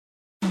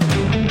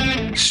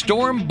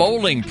Storm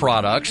Bowling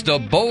Products, the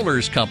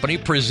Bowlers Company,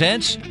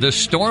 presents the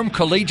Storm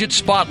Collegiate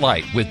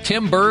Spotlight with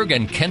Tim Berg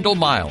and Kendall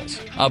Miles.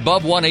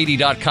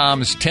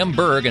 Above180.com's Tim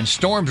Berg and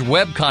Storm's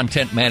web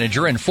content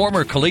manager and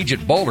former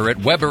collegiate bowler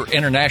at Weber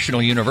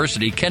International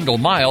University, Kendall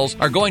Miles,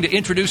 are going to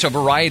introduce a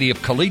variety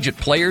of collegiate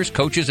players,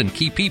 coaches, and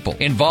key people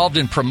involved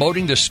in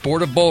promoting the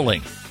sport of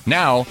bowling.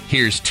 Now,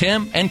 here's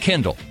Tim and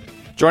Kendall.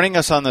 Joining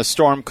us on the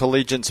Storm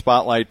Collegiate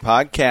Spotlight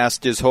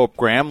podcast is Hope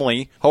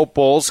Gramley. Hope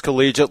bowls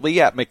collegiately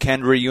at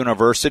McHenry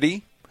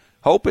University.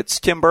 Hope, it's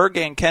Tim Berg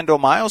and Kendall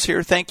Miles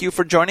here. Thank you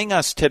for joining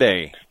us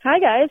today. Hi,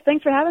 guys.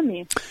 Thanks for having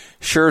me.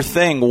 Sure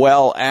thing.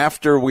 Well,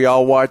 after we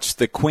all watched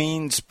the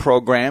Queens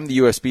program, the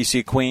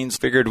USBC Queens,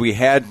 figured we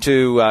had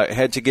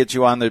to get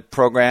you on the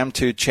program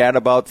to chat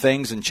about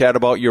things and chat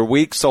about your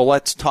week. So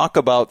let's talk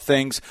about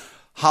things.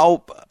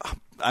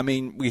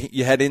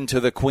 You head into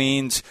the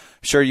Queens.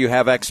 Sure, you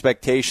have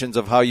expectations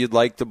of how you'd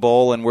like to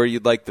bowl and where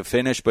you'd like to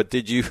finish, but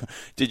did you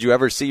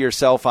ever see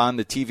yourself on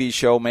the TV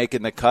show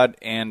making the cut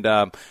and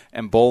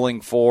bowling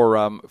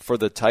for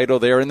the title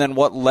there? And then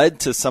what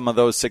led to some of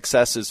those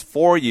successes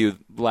for you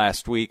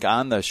last week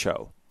on the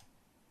show?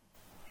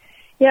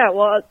 Yeah,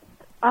 well,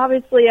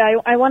 obviously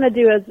I want to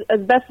do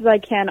as best as I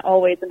can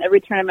always in every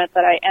tournament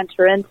that I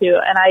enter into,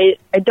 and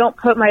I don't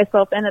put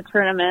myself in a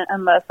tournament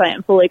unless I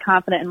am fully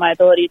confident in my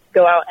ability to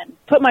go out and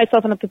put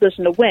myself in a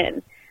position to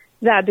win.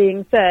 That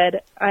being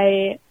said,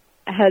 I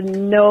had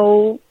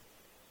no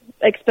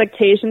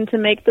expectation to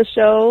make the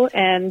show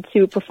and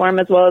to perform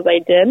as well as I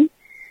did.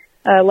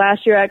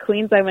 Last year at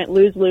Queens, I went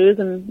lose-lose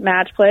in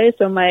match play,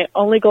 so my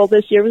only goal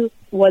this year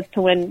was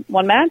to win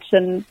one match,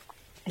 and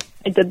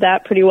I did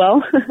that pretty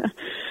well.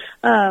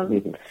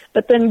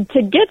 But then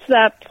to get to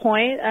that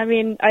point,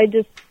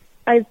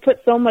 I've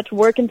put so much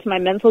work into my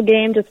mental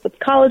game just with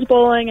college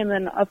bowling and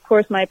then, of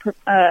course, my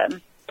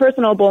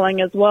personal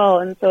bowling as well.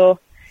 And so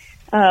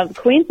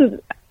Queens was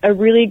a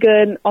really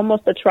good,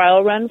 almost a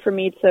trial run for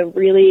me to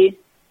really,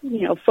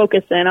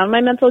 focus in on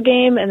my mental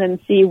game and then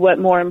see what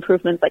more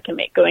improvements I can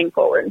make going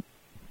forward.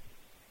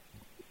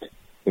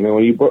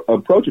 When you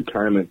approach a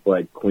tournament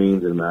like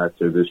Queens and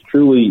Masters, it's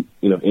truly,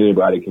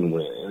 anybody can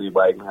win.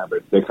 Anybody can have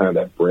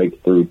that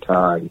breakthrough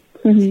time.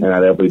 Mm-hmm. And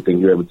I definitely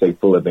think you're able to take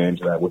full advantage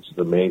of that, which is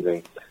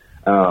amazing.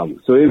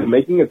 So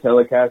making a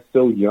telecast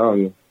so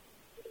young,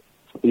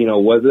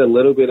 was it a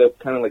little bit of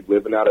kind of like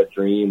living out a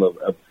dream of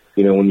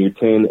when you're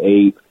 10,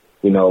 8,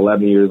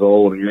 11 years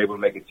old and you're able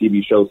to make a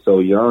TV show so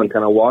young?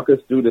 Kind of walk us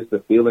through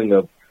the feeling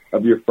of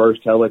your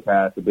first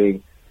telecast, of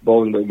being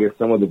bowling against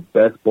some of the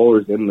best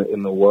bowlers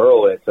in the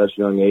world at such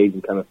a young age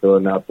and kind of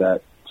filling out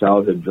that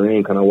childhood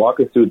dream. Kind of walk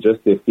us through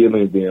just the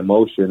feelings, the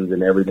emotions,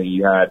 and everything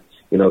you had,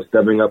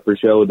 stepping up for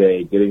show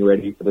day, getting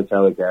ready for the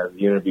telecast,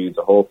 the interviews,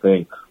 the whole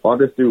thing.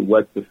 Walk us through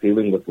what the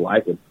feeling was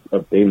like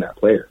of being that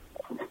player.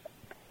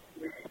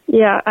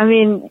 Yeah,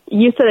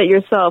 you said it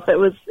yourself. It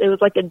was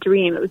like a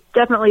dream. It was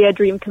definitely a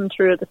dream come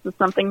true. This is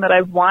something that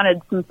I've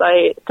wanted since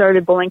I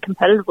started bowling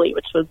competitively,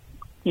 which was,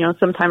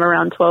 sometime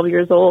around 12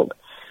 years old.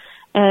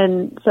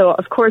 And so,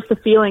 of course, the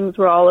feelings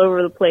were all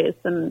over the place.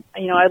 And,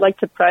 I'd like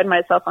to pride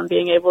myself on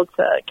being able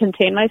to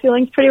contain my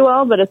feelings pretty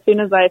well. But as soon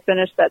as I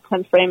finished that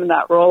 10th frame and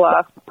that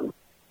roll-off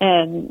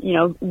and,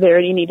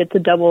 Verity needed to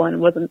double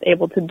and wasn't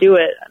able to do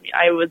it,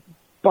 I was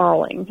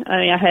bawling.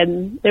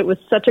 It was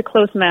such a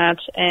close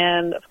match.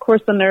 And, of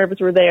course, the nerves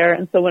were there.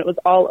 And so when it was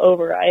all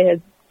over,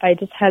 I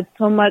just had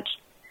so much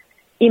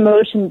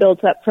emotion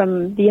built up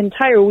from the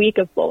entire week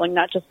of bowling,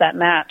 not just that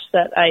match,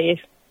 that I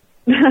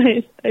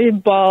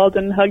bawled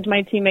and hugged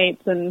my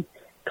teammates and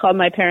called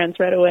my parents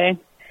right away.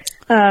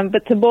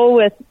 But to bowl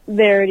with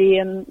Verity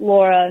and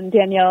Laura and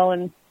Danielle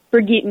and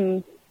Brigitte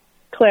and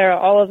Clara,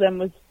 all of them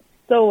was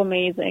so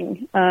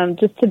amazing.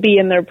 Just to be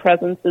in their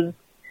presence is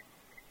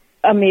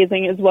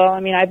amazing as well.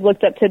 I've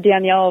looked up to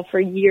Danielle for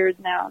years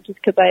now just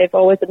because I've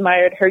always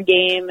admired her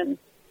game and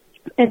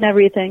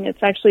everything.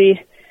 It's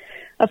actually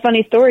a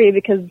funny story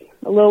because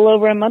a little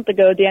over a month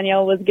ago,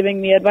 Danielle was giving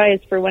me advice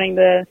for winning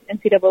the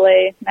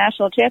NCAA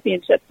national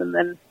championships, and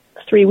then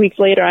 3 weeks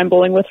later, I'm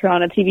bowling with her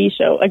on a TV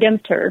show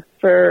against her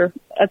for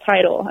a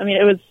title.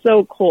 It was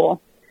so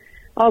cool.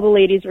 All the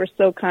ladies were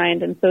so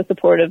kind and so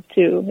supportive,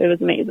 too. It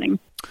was amazing.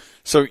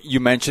 So you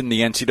mentioned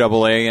the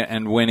NCAA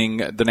and winning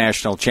the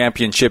national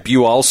championship.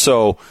 You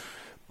also,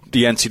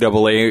 the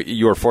NCAA,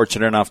 you were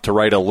fortunate enough to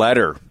write a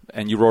letter,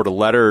 and you wrote a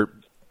letter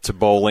to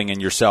bowling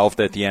and yourself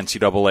that the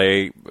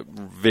NCAA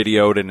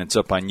videoed, and it's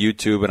up on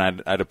YouTube,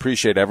 and I'd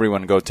appreciate everyone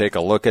to go take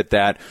a look at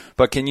that.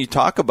 But can you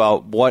talk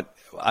about what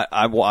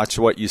I watched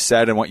what you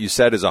said, and what you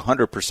said is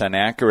 100%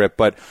 accurate,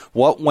 but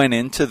what went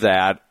into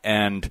that,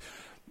 and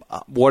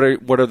what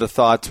are the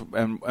thoughts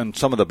and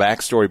some of the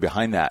backstory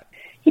behind that?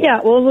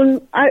 Yeah,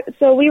 well,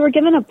 so we were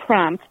given a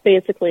prompt,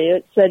 basically.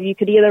 It said you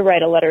could either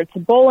write a letter to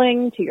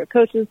bowling, to your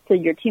coaches, to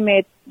your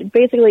teammates,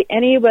 basically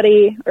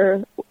anybody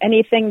or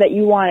anything that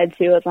you wanted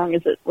to, as long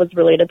as it was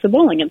related to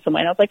bowling in some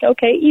way. And I was like,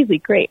 okay, easy,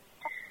 great.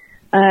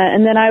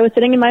 And then I was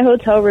sitting in my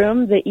hotel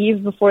room the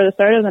eve before the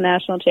start of the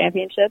national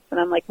championships, and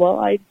I'm like, well,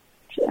 I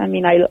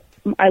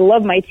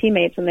love my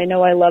teammates, and they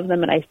know I love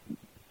them,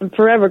 and I'm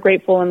forever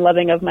grateful and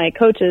loving of my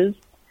coaches.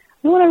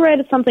 I want to write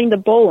something to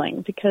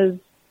bowling because,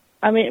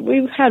 I mean,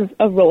 we've had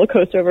a roller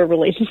coaster of a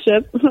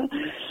relationship.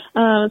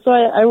 So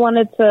I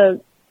wanted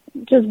to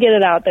just get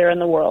it out there in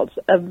the world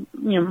of,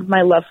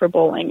 my love for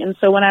bowling. And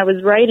so when I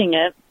was writing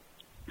it,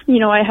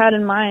 I had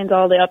in mind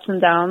all the ups and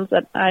downs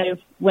that I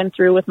went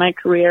through with my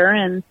career,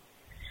 and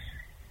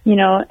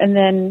and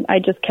then I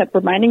just kept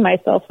reminding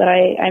myself that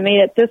I made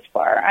it this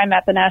far. I'm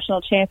at the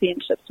national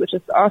championships, which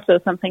is also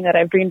something that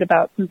I've dreamed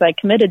about since I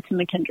committed to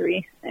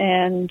McKendree.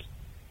 And,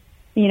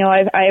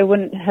 I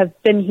wouldn't have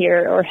been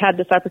here or had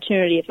this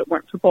opportunity if it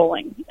weren't for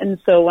bowling. And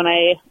so when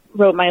I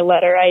wrote my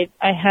letter, I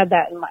had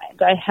that in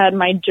mind. I had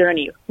my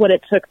journey, what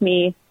it took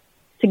me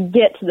to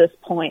get to this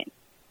point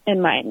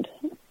in mind.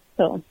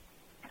 So.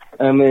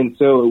 And then,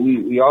 so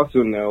we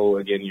also know,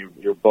 again,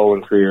 your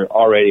bowling career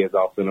already is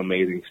also an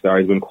amazing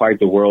start. It's been quite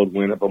the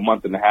whirlwind of a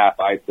month and a half,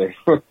 I'd say,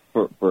 for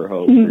Hope,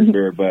 for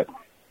sure. But,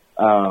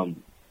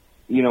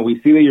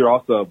 we see that you're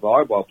also a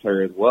volleyball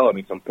player as well. I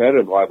mean,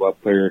 competitive volleyball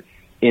player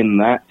in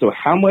that. So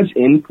how much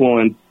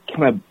influence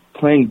kind of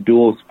playing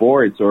dual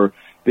sports or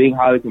being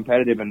highly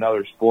competitive in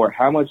another sport,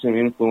 how much of an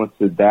influence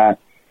did that,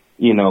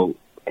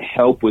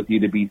 help with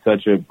you to be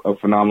such a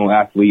phenomenal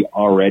athlete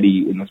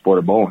already in the sport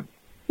of bowling?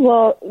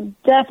 Well,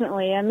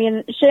 definitely. I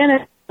mean,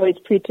 Shannon always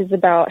preaches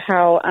about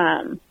how,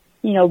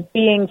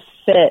 being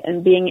fit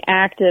and being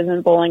active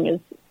in bowling is,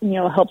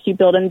 helps you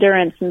build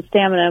endurance and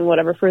stamina and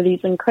whatever for these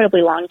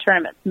incredibly long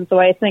tournaments. And so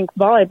I think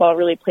volleyball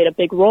really played a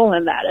big role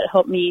in that. It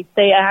helped me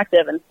stay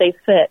active and stay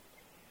fit.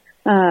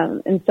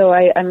 And so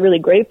I'm really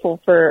grateful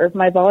for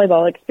my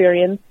volleyball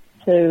experience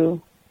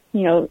to,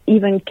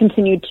 even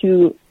continue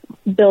to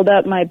build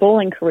up my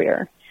bowling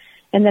career.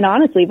 And then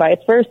honestly, vice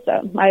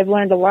versa. I've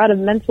learned a lot of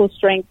mental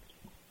strength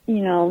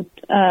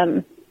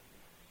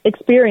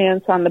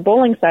experience on the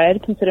bowling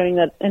side, considering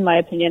that, in my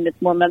opinion,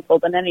 it's more mental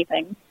than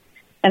anything.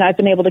 And I've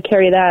been able to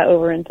carry that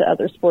over into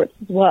other sports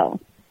as well.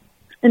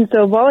 And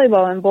so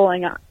volleyball and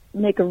bowling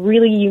make a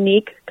really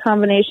unique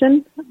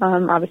combination.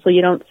 Obviously,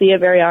 you don't see it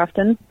very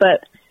often,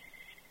 but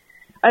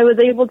I was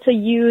able to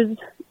use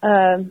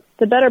the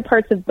better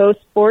parts of both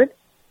sports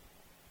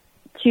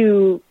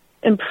to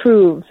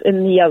improve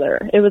in the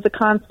other. It was a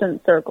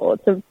constant circle.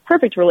 It's a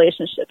perfect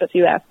relationship, if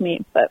you ask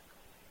me, but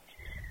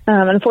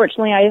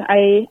unfortunately,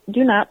 I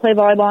do not play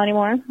volleyball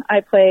anymore.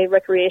 I play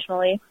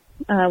recreationally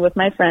with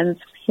my friends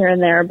here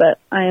and there, but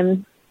I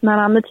am not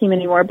on the team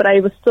anymore. But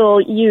I will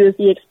still use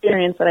the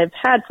experience that I've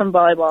had from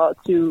volleyball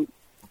to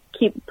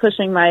keep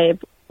pushing my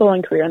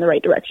bowling career in the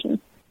right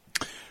direction.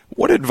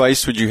 What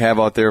advice would you have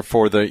out there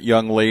for the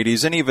young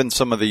ladies and even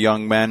some of the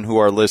young men who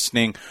are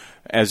listening?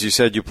 As you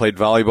said, you played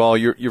volleyball.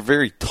 You're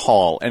very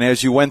tall, and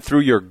as you went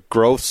through your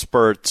growth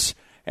spurts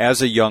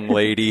as a young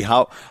lady,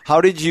 how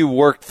did you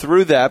work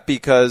through that?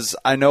 Because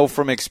I know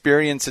from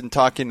experience in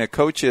talking to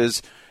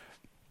coaches,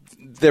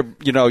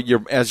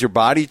 as your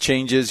body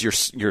changes,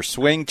 your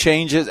swing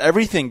changes,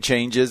 everything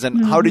changes.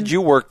 And how did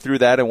you work through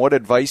that? And what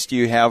advice do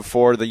you have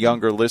for the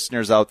younger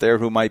listeners out there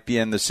who might be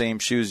in the same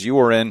shoes you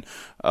were in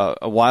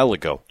a while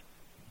ago?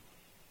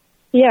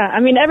 Yeah, I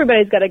mean,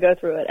 everybody's got to go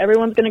through it.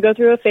 Everyone's going to go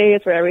through a phase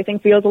where everything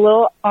feels a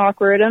little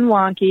awkward and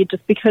wonky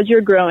just because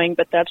you're growing,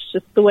 but that's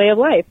just the way of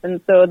life.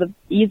 And so the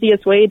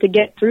easiest way to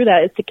get through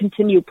that is to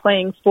continue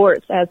playing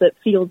sports as it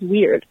feels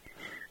weird.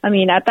 I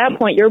mean, at that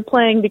point, you're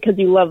playing because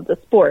you love the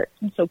sport.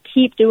 And so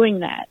keep doing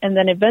that. And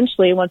then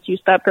eventually, once you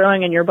stop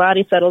growing and your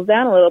body settles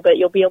down a little bit,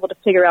 you'll be able to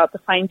figure out the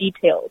fine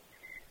details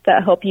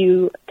that help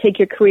you take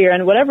your career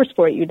in whatever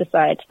sport you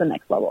decide to the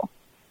next level.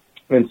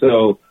 And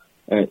so,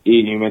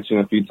 you mentioned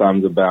a few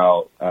times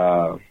about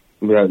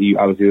you,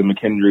 obviously, the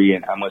McKendree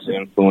and how much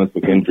influence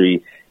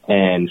McKendree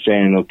and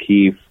Shannon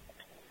O'Keefe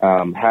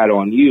had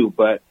on you.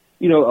 But,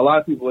 a lot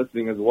of people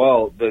listening as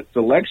well, the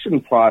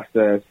selection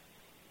process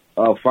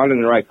of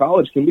finding the right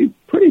college can be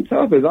pretty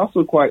tough. It's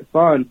also quite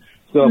fun.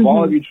 So of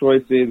all of your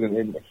choices,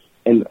 and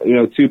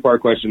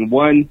two-part question.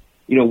 One,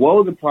 what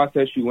was the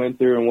process you went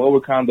through, and what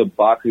were kind of the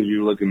boxes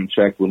you were looking to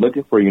check when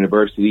looking for a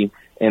university?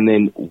 And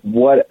then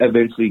what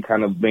eventually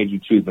kind of made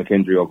you choose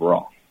McKendree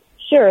overall?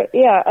 Sure,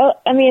 yeah.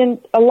 I mean,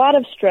 a lot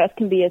of stress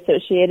can be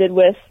associated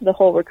with the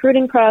whole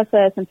recruiting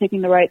process and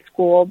picking the right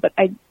school. But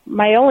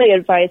my only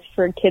advice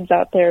for kids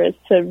out there is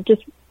to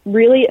just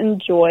really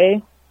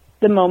enjoy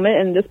the moment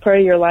in this part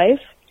of your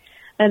life.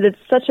 And it's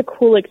such a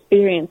cool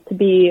experience to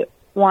be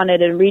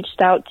wanted and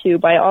reached out to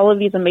by all of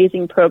these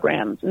amazing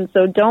programs. And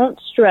so don't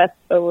stress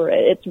over it.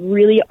 It's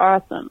really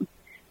awesome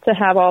to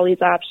have all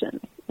these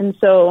options. And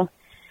so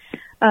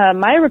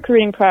my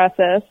recruiting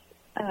process,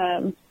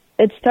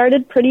 it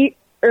started pretty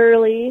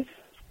early,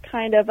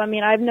 kind of. I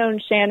mean, I've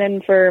known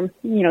Shannon for,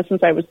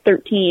 since I was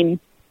 13.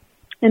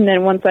 And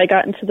then once I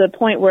got into the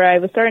point where I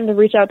was starting to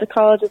reach out to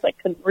colleges, I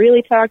couldn't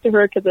really talk to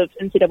her because of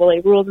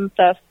NCAA rules and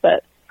stuff.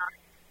 But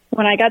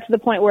when I got to the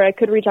point where I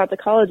could reach out to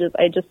colleges,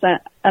 I just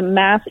sent a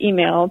mass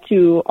email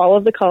to all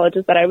of the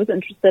colleges that I was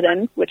interested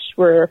in, which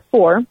were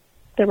 4.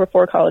 There were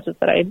 4 colleges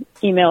that I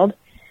emailed.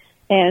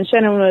 And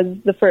Shannon was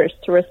the first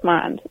to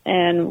respond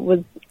and was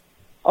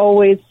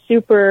always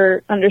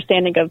super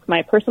understanding of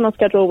my personal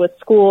schedule with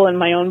school and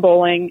my own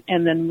bowling,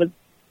 and then was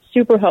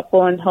super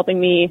helpful in helping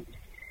me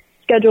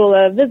schedule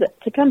a visit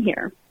to come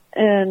here.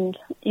 And,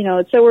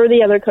 so were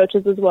the other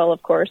coaches as well,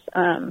 of course.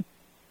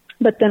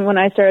 But then when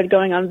I started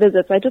going on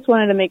visits, I just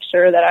wanted to make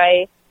sure that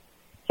I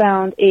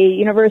found a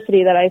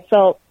university that I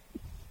felt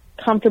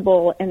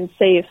comfortable and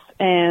safe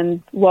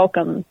and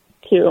welcome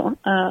to.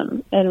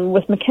 And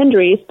with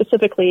McKendree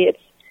specifically,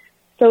 it's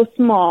so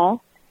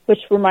small, which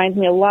reminds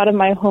me a lot of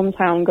my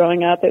hometown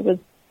growing up. It was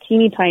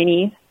teeny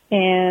tiny,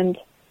 and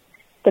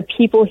the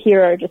people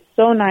here are just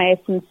so nice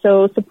and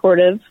so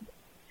supportive.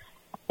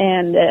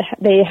 And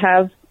they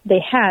had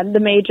the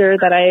major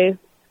that I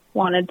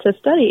wanted to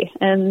study.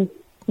 And,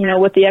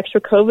 with the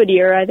extra COVID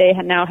year, they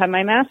now have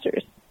my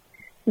master's.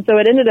 And so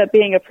it ended up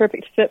being a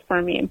perfect fit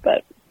for me.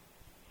 But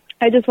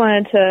I just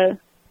wanted to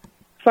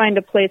find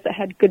a place that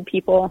had good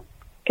people,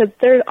 because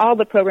all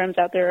the programs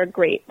out there are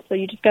great. So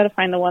you just got to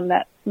find the one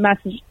that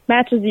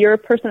matches your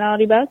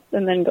personality best,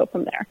 and then go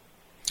from there.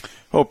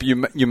 Hope,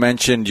 you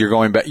mentioned you're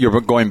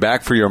going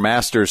back for your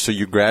master's, so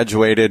you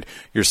graduated,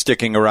 you're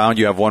sticking around,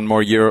 you have one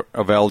more year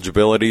of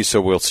eligibility, so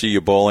we'll see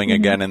you bowling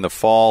again in the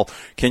fall.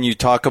 Can you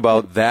talk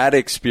about that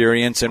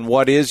experience, and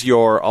what is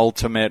your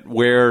ultimate,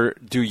 where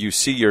do you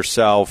see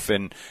yourself,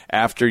 and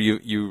after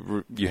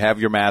you have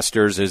your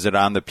master's? Is it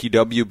on the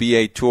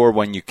PWBA tour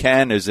when you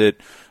can? Is it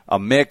a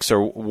mix,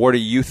 or what are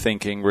you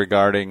thinking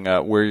regarding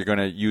where you're going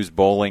to use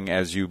bowling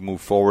as you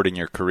move forward in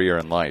your career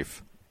and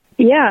life?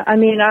 Yeah, I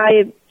mean,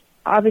 I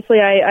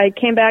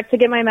came back to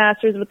get my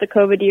master's with the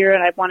COVID year,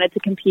 and I wanted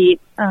to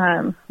compete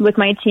with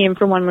my team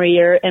for one more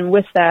year. And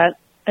with that,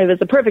 it was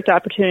a perfect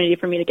opportunity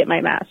for me to get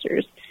my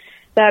master's.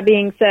 That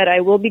being said,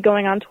 I will be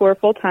going on tour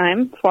full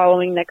time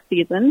following next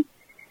season.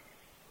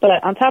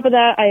 But on top of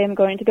that, I am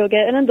going to go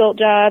get an adult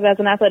job as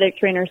an athletic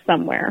trainer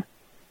somewhere.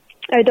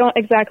 I don't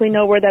exactly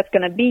know where that's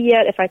going to be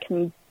yet. If I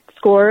can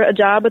score a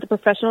job with a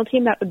professional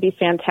team, that would be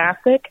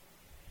fantastic.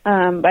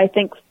 I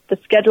think the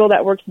schedule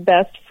that works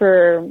best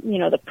for,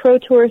 the pro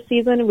tour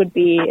season would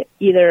be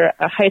either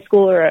a high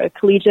school or a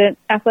collegiate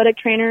athletic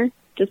trainer,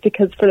 just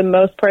because for the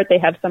most part they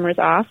have summers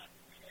off.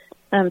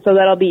 So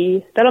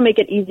that'll make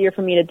it easier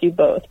for me to do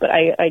both. But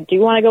I do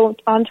want to go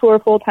on tour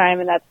full time,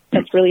 and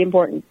that's really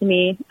important to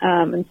me.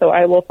 And so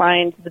I will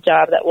find the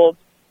job that will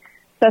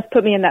best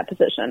put me in that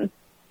position.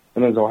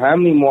 And then, so how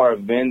many more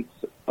events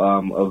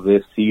of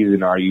this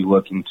season are you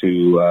looking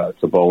to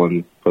bowl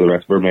in for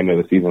the remainder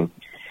of the season?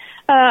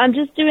 I'm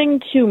just doing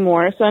 2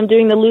 more. So I'm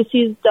doing the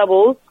Lucy's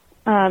doubles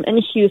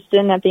in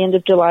Houston at the end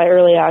of July,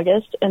 early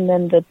August, and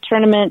then the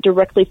tournament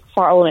directly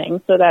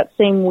following. So that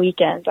same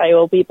weekend, I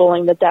will be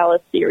bowling the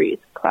Dallas Series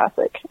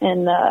Classic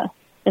in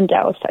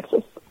Dallas,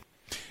 Texas.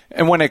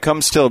 And when it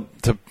comes to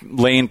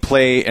lane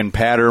play and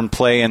pattern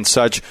play and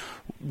such,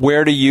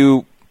 where do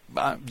you,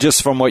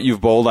 just from what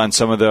you've bowled on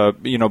some of the,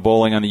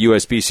 bowling on the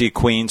USBC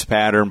Queens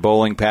pattern,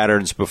 bowling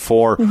patterns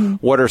before,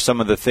 what are some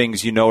of the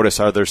things you notice?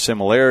 Are there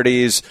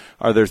similarities?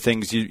 Are there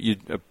things you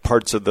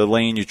parts of the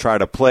lane you try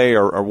to play,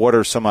 or what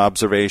are some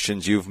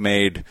observations you've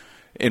made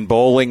in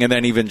bowling, and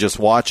then even just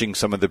watching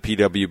some of the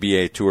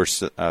PWBA tour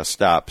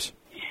stops?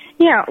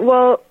 Yeah,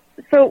 well,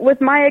 so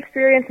with my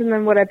experience and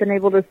then what I've been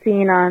able to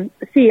see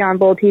on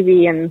Bowl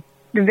TV and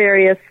the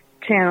various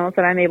channels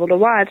that I'm able to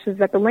watch, is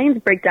that the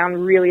lanes break down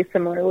really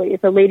similarly.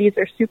 The ladies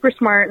are super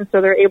smart, and so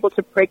they're able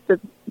to break the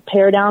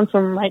pair down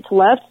from right to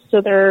left.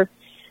 So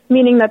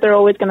meaning that they're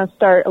always going to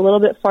start a little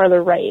bit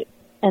farther right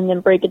and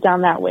then break it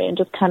down that way and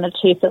just kind of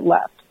chase it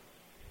left.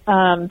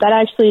 That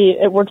actually,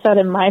 it works out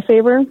in my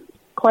favor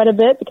quite a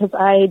bit, because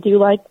I do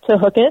like to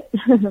hook it.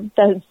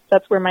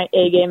 That's where my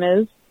A game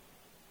is.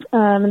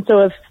 And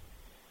so if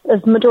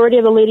the majority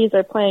of the ladies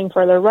are playing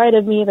farther right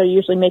of me, they're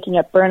usually making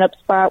a burn-up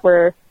spot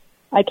where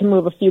I can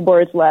move a few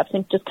boards left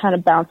and just kind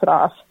of bounce it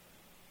off.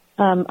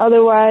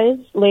 Otherwise,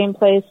 lane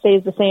play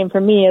stays the same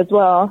for me as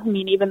well. I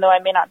mean, even though I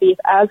may not be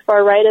as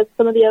far right as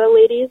some of the other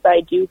ladies,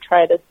 I do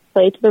try to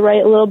play to the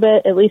right a little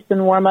bit, at least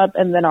in warm-up,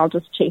 and then I'll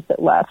just chase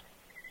it left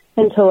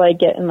until I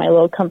get in my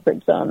little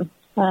comfort zone.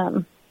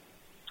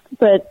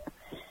 But,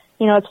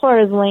 as far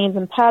as lanes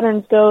and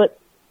patterns go,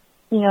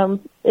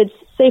 it's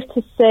safe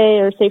to say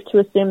or safe to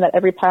assume that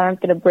every pattern is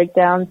going to break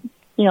down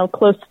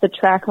close to the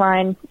track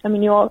line. I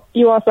mean, you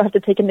also have to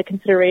take into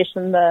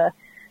consideration the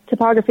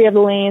topography of the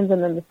lanes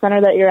and then the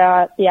center that you're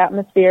at, the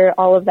atmosphere,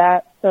 all of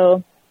that.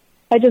 So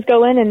I just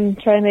go in and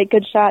try to make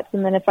good shots,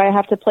 and then if I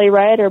have to play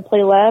right or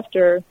play left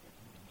or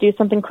do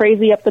something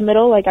crazy up the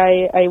middle,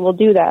 I will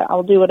do that.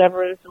 I'll do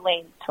whatever the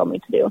lanes tell me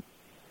to do.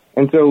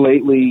 And so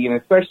lately, and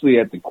especially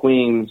at the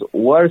Queens,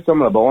 what are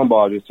some of the bowling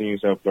balls you're seeing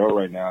yourself throw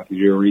right now? Because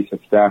you're a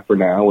recent staffer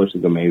now, which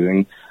is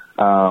amazing.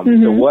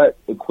 So what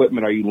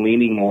equipment are you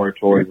leaning more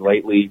towards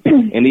lately?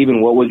 And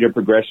even what was your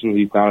progression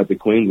you found at the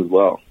Queens as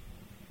well?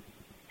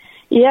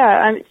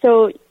 Yeah,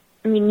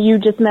 you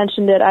just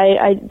mentioned it.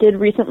 I did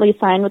recently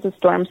sign with the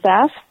Storm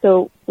staff,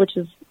 which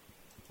is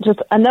just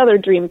another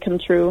dream come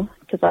true,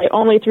 because I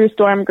only threw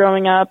Storm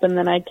growing up, and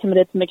then I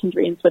committed to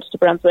McKendree and switched to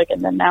Brunswick,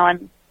 and then now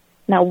I'm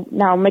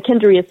Now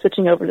McKendree is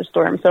switching over to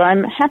Storm, so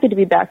I'm happy to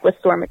be back with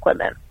Storm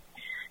equipment.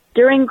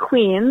 During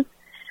Queens,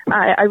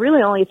 I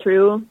really only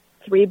threw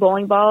 3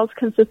 bowling balls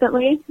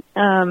consistently.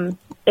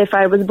 If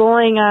I was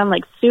bowling on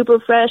like super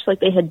fresh, like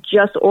they had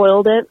just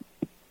oiled it,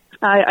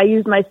 I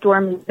used my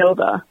Storm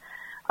Nova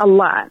a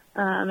lot.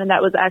 And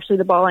that was actually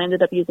the ball I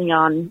ended up using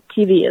on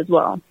TV as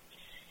well.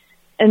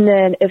 And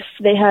then if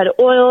they had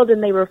oiled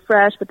and they were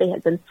fresh, but they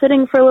had been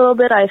sitting for a little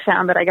bit, I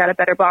found that I got a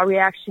better ball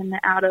reaction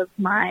out of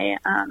my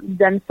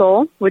Zen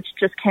Soul, which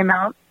just came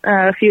out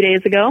a few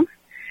days ago.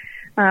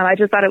 I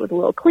just thought it was a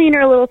little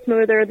cleaner, a little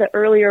smoother. The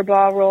earlier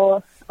ball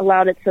roll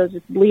allowed it to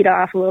just bleed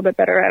off a little bit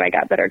better, and I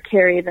got better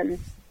carry than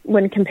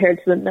when compared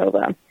to the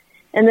Nova.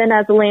 And then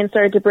as the lane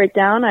started to break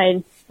down,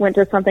 I went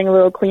to something a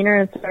little cleaner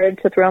and started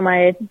to throw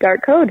my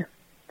Dart Code.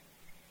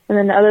 And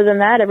then other than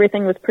that,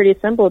 everything was pretty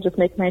simple, just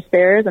make my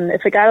spares. And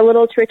if it got a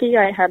little tricky,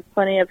 I had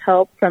plenty of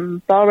help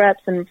from ball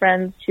reps and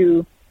friends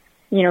to,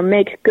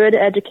 make good,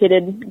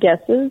 educated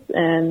guesses.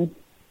 And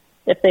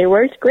if they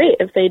worked, great.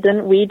 If they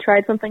didn't, we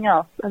tried something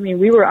else. I mean,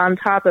 we were on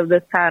top of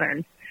this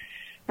pattern.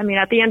 I mean,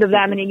 at the end of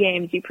that many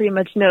games, you pretty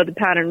much know the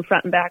pattern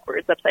front and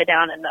backwards, upside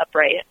down and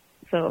upright.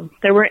 So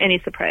there weren't any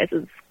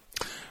surprises.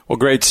 Well,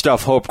 great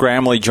stuff. Hope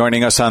Gramley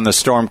joining us on the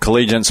Storm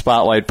Collegiate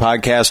Spotlight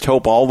podcast.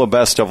 Hope all the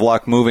best of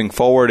luck moving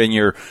forward in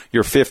your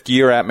 5th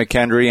year at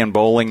McKendree and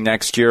bowling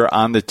next year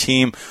on the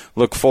team.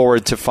 Look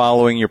forward to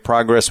following your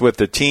progress with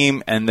the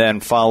team and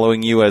then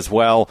following you as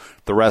well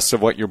the rest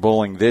of what you're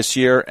bowling this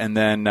year and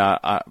then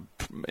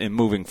in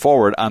moving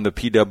forward on the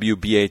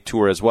PWBA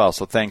Tour as well.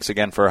 So thanks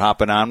again for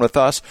hopping on with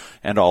us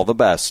and all the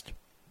best.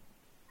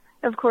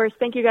 Of course.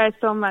 Thank you guys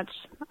so much.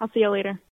 I'll see you later.